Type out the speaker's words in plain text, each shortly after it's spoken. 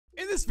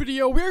this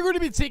video, we're going to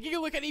be taking a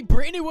look at a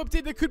brand new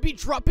update that could be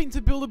dropping to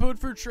Build-A-Boat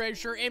for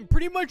Treasure, and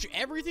pretty much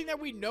everything that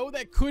we know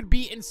that could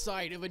be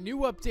inside of a new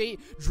update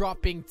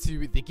dropping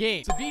to the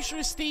game. So be sure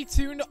to stay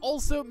tuned.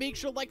 Also, make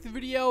sure to like the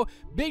video,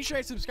 make sure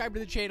to subscribe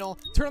to the channel,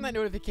 turn on that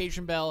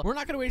notification bell. We're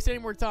not going to waste any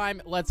more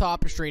time. Let's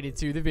hop straight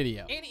into the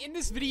video. And in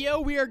this video,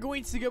 we are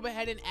going to go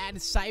ahead and add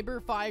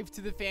Cyber 5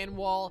 to the fan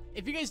wall.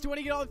 If you guys do want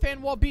to get on the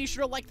fan wall, be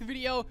sure to like the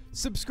video,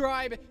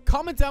 subscribe,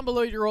 comment down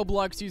below your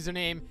Roblox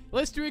username.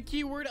 Let's do a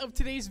keyword of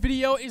today's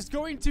video is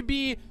going to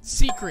be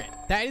secret.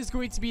 That is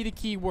going to be the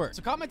keyword.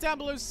 So comment down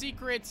below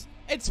secrets.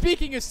 And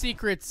speaking of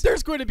secrets,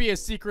 there's going to be a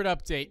secret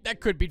update that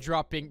could be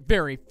dropping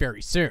very,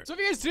 very soon. So if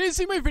you guys didn't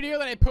see my video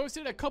that I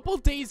posted a couple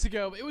days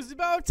ago, it was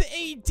about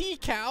a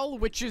decal,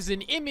 which is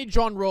an image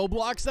on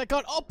Roblox that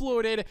got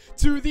uploaded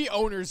to the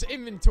owner's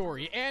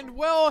inventory. And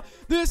well,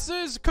 this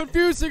is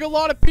confusing a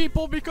lot of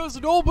people because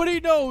nobody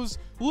knows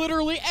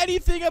literally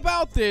anything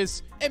about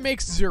this. It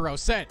makes zero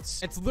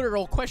sense. It's a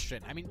literal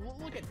question. I mean,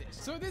 look at this.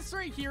 So this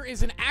right here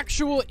is an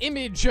actual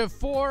image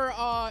for,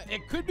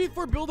 it could be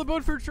for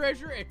Build-A-Boat for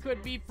Treasure. It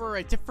could be for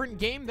a different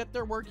game that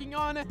they're working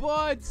on.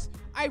 But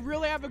I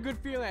really have a good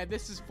feeling that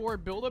this is for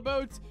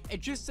Build-A-Boat.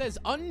 It just says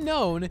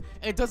unknown.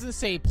 It doesn't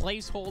say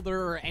placeholder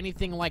or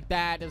anything like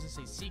that. It doesn't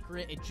say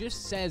secret. It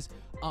just says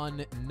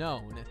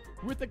unknown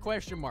with a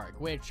question mark,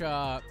 which,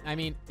 I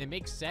mean, it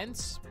makes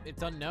sense.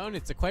 It's unknown.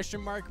 It's a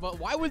question mark, but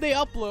why would they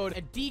upload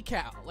a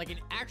decal, like an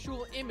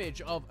actual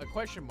image of a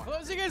question mark? For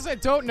those of you guys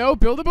that don't know,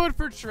 Build-A-Boat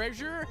for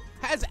Treasure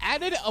has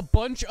added a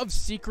bunch of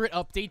secret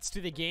updates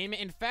to the game.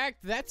 In fact,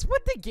 that's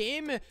what the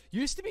game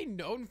used to be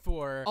known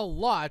for a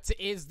lot,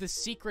 is the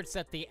secrets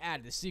that they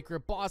add, the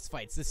secret boss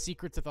fights, the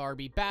secrets of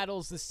RB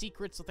battles, the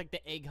secrets of like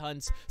the egg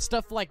hunts,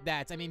 stuff like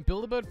that. I mean,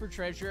 Build-A-Boat for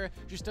Treasure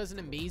just does an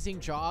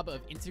amazing job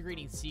of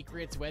integrating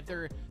secrets,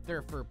 whether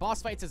they're for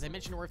boss fights, as I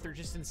mentioned, or if they're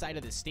just inside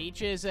of the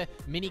stages,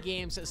 mini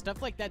games,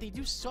 stuff like that. They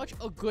do such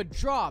a good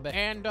job.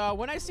 And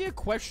when I see a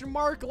question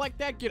mark like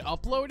that get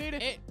uploaded,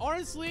 it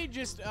honestly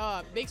just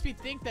makes me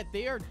think that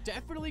they are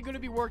definitely going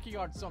to be working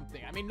on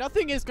something. I mean,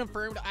 nothing is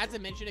confirmed. As I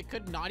mentioned, it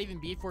could not even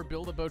be for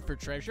Build-A-Boat for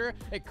Treasure.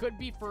 It could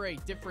be for a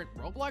different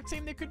Roblox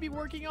game they could be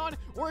working on,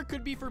 or it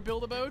could be for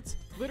Build-A-Boat.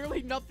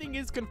 Literally nothing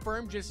is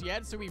confirmed just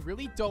yet, so we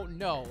really don't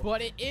know.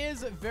 But it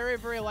is very,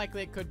 very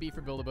likely it could be for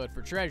Build-A-Boat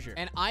for Treasure.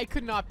 And I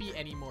could not be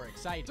any more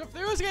excited. So for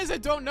those guys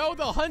that don't know,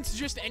 the hunt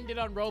just ended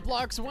on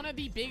Roblox. One of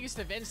the biggest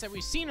events that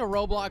we've seen on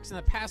Roblox in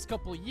the past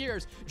couple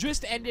years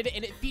just ended,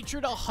 and it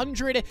featured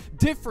 100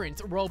 different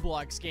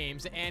Roblox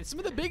games. And some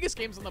of the biggest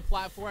games on the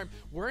platform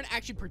weren't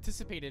actually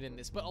participated in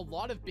this, but a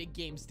lot of big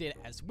games did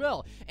as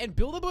well. And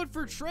Build-A-Boat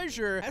for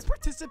Treasure has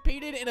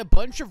participated in a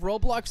bunch of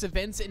Roblox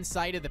events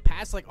inside of the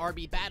past, like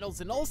RB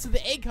battles and also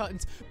the egg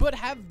hunt, but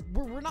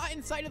we're not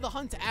inside of the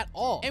hunt at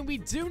all. And we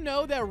do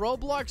know that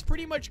Roblox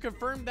pretty much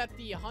confirmed that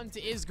the hunt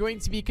is going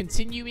to be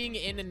continuing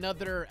in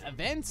another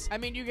event. I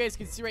mean, you guys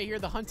can see right here,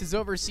 the hunt is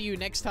over, see you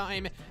next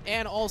time.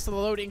 And also the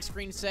loading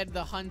screen said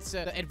the hunt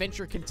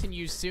adventure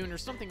continues soon or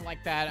something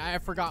like that. I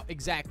forgot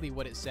exactly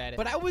what it said,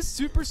 but I was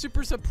super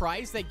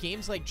surprised that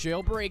games like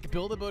Jailbreak,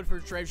 Build-A-Boat for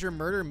Treasure,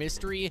 Murder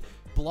Mystery,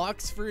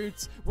 Blocks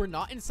Fruits were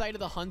not inside of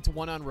the hunt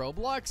 1 on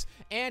Roblox.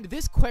 And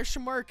this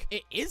question mark,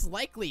 it is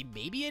likely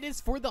maybe it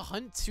is for the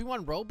hunt 2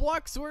 on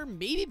Roblox, or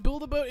maybe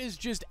Build-A-Boat is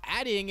just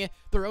adding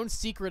their own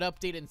secret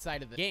update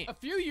inside of the game. A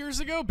few years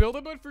ago,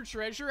 Build-A-Boat for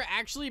Treasure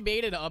actually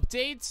made an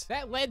update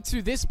that led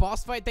to this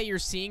boss fight that you're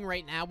seeing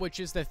right now, which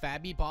is the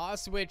Fabby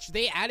boss, which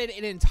they added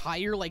an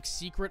entire like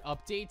secret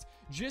update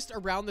just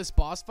around this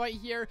boss fight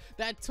here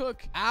that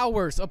took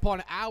hours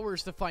upon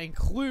hours to find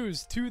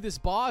clues to this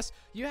boss.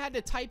 You had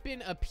to type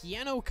in a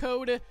piano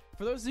code.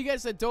 For those of you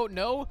guys that don't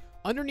know,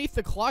 underneath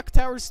the clock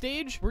tower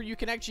stage, where you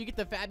can actually get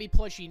the Fabby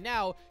plushie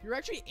now, you're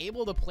actually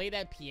able to play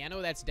that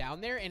piano that's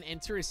down there and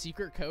enter a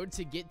secret code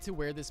to get to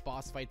where this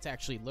boss fight's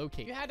actually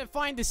located. You had to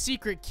find the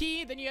secret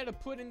key, then you had to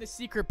put in the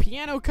secret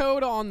piano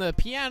code on the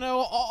piano.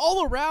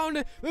 All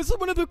around, this is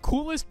one of the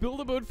coolest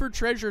Build-A-Boat for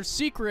Treasure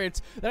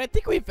secrets that I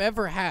think we've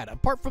ever had,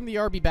 apart from the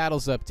RB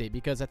Battles update,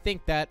 because I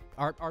think that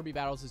RB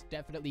Battles is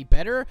definitely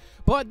better.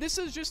 But this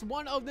is just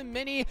one of the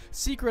many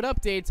secret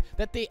updates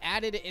that they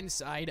added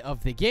inside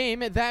of the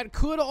game that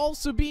could also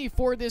be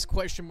for this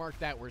question mark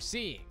that we're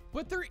seeing.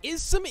 But there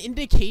is some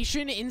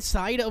indication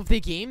inside of the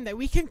game that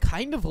we can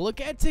kind of look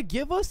at to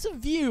give us a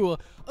view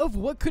of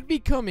what could be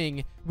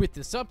coming with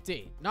this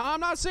update. Now,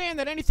 I'm not saying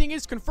that anything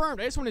is confirmed.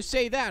 I just want to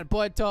say that,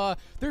 but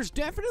there's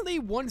definitely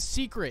one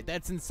secret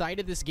that's inside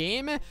of this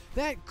game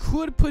that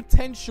could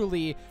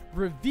potentially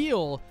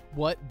reveal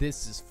what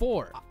this is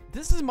for.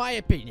 This is my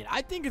opinion.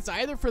 I think it's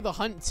either for the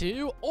Hunt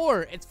 2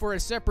 or it's for a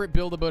separate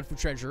Build-A-Boat for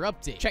Treasure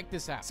update. Check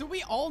this out. So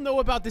we all know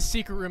about the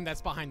secret room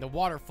that's behind the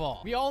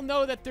waterfall. We all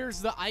know that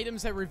there's the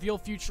items that reveal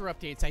future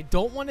updates. I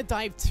don't want to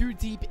dive too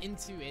deep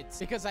into it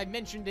because I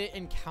mentioned it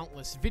in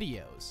countless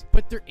videos.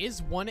 But there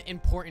is one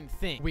important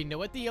thing. We know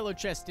what the yellow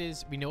chest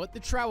is. We know what the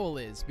trowel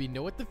is. We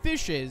know what the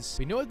fish is.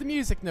 We know what the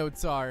music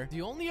notes are.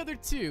 The only other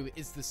two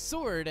is the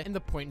sword and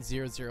the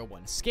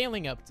 .001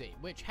 scaling update,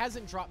 which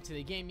hasn't dropped to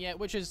the game yet,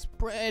 which is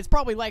it's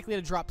probably likely likely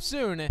to drop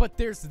soon. But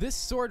there's this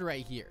sword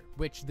right here,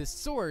 which this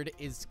sword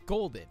is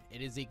golden.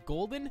 It is a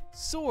golden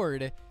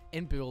sword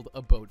and build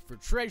a boat for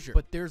treasure.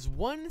 But there's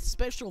one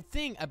special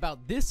thing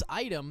about this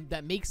item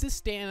that makes it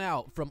stand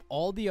out from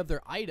all the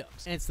other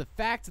items, and it's the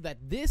fact that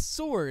this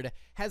sword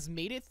has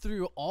made it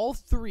through all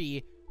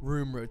 3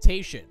 room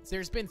rotations.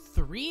 There's been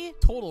 3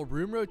 total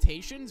room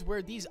rotations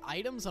where these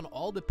items on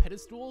all the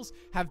pedestals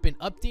have been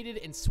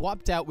updated and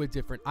swapped out with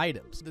different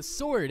items. The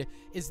sword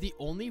is the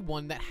only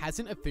one that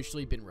hasn't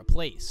officially been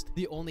replaced.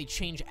 The only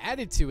change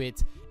added to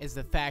it is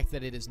the fact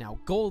that it is now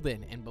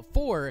golden, and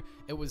before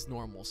it was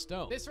normal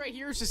stone. This right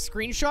here is a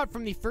screenshot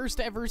from the first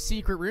ever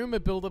secret room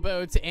of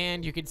Build-A-Boat,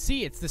 and you can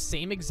see it's the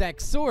same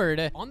exact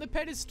sword on the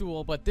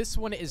pedestal, but this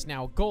one is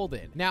now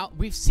golden. Now,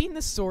 we've seen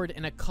this sword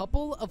in a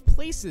couple of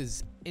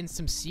places in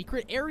some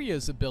secret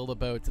areas of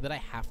Build-A-Boat that I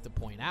have to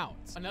point out.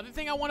 Another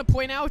thing I want to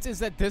point out is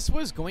that this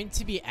was going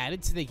to be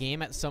added to the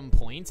game at some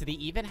point. They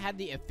even had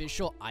the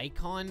official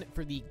icon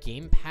for the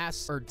Game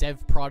Pass or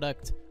dev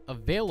product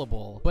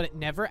available, but it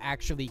never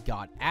actually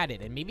got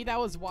added, and maybe that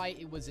was why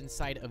it was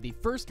inside of the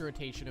first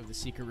rotation of the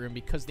secret room,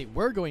 because they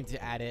were going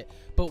to add it.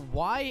 But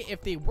why,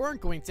 if they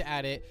weren't going to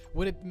add it,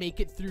 would it make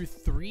it through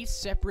 3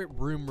 separate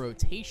room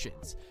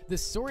rotations? The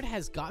sword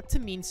has got to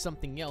mean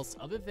something else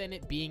other than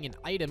it being an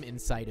item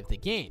inside of the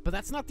game. But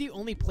that's not the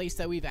only place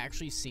that we've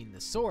actually seen the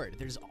sword.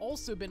 There's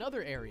also been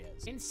other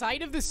areas.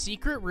 Inside of the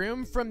secret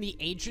room from the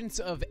Agents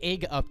of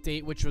Egg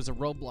update, which was a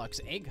Roblox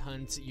egg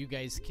hunt, you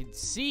guys can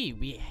see,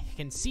 we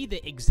can see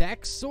the exact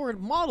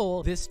sword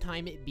model, this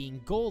time it being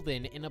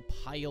golden in a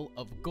pile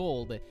of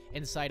gold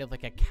inside of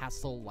like a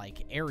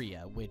castle-like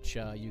area, which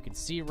you can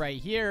see right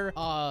here.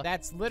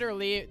 That's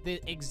literally the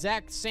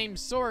exact same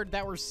sword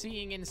that we're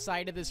seeing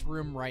inside of this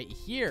room right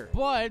here.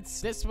 But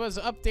this was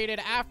updated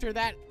after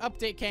that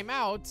update came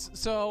out,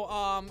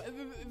 so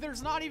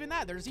there's not even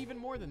that. There's even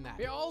more than that.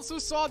 We also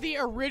saw the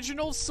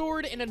original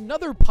sword in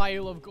another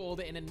pile of gold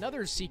in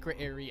another secret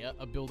area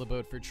of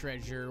Build-A-Boat for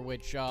treasure,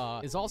 which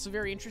is also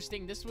very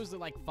interesting. This was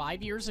like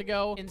 5 years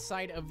ago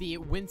inside of the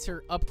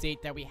winter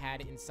update that we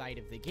had inside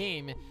of the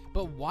game.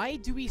 But why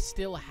do we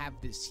still have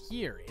this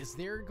here? Is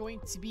there going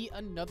to be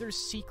another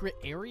secret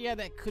area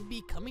that could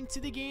be coming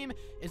to the game?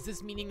 Is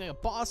this meaning a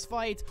boss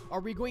fight? Are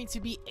we going to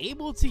be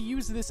able to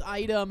use this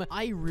item?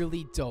 I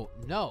really don't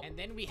know. And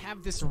then we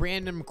have this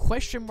random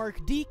question mark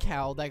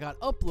decal that got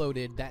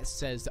uploaded that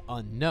says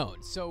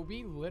unknown. So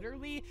we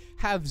literally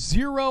have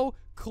 0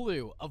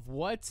 clue of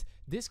what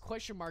this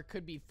question mark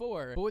could be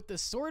for, but with the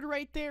sword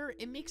right there,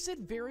 it makes it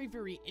very,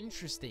 very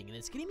interesting, and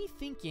it's getting me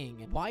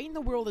thinking, why in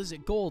the world is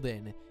it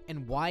golden,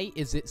 and why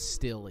is it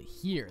still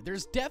here?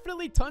 There's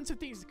definitely tons of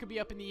things that could be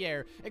up in the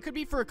air. It could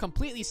be for a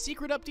completely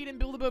secret update in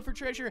Build-A-Boat for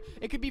treasure.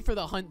 It could be for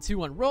the Hunt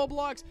 2 on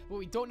Roblox, but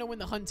we don't know when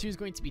the Hunt 2 is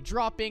going to be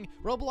dropping.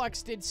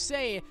 Roblox did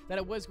say that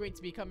it was going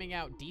to be coming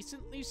out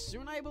decently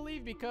soon, I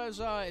believe, because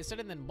it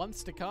said in the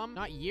months to come,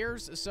 not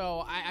years,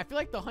 so I feel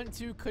like the Hunt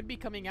 2 could be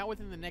coming out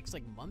within the next,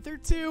 like, month or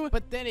 2,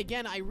 but then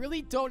again, I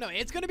really don't know.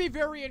 It's going to be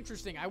very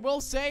interesting, I will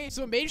say,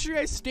 so make sure you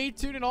guys stay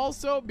tuned, and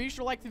also be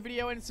sure to like the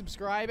video and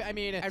subscribe. I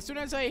mean, as soon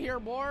as I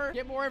hear more,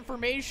 get more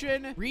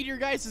information, read your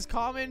guys'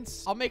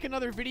 comments, I'll make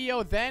another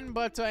video then,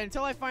 but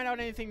until I find out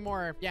anything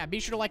more, yeah, be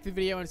sure to like the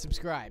video and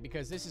subscribe,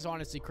 because this is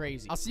honestly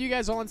crazy. I'll see you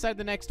guys all inside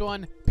the next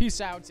one. Peace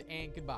out, and goodbye.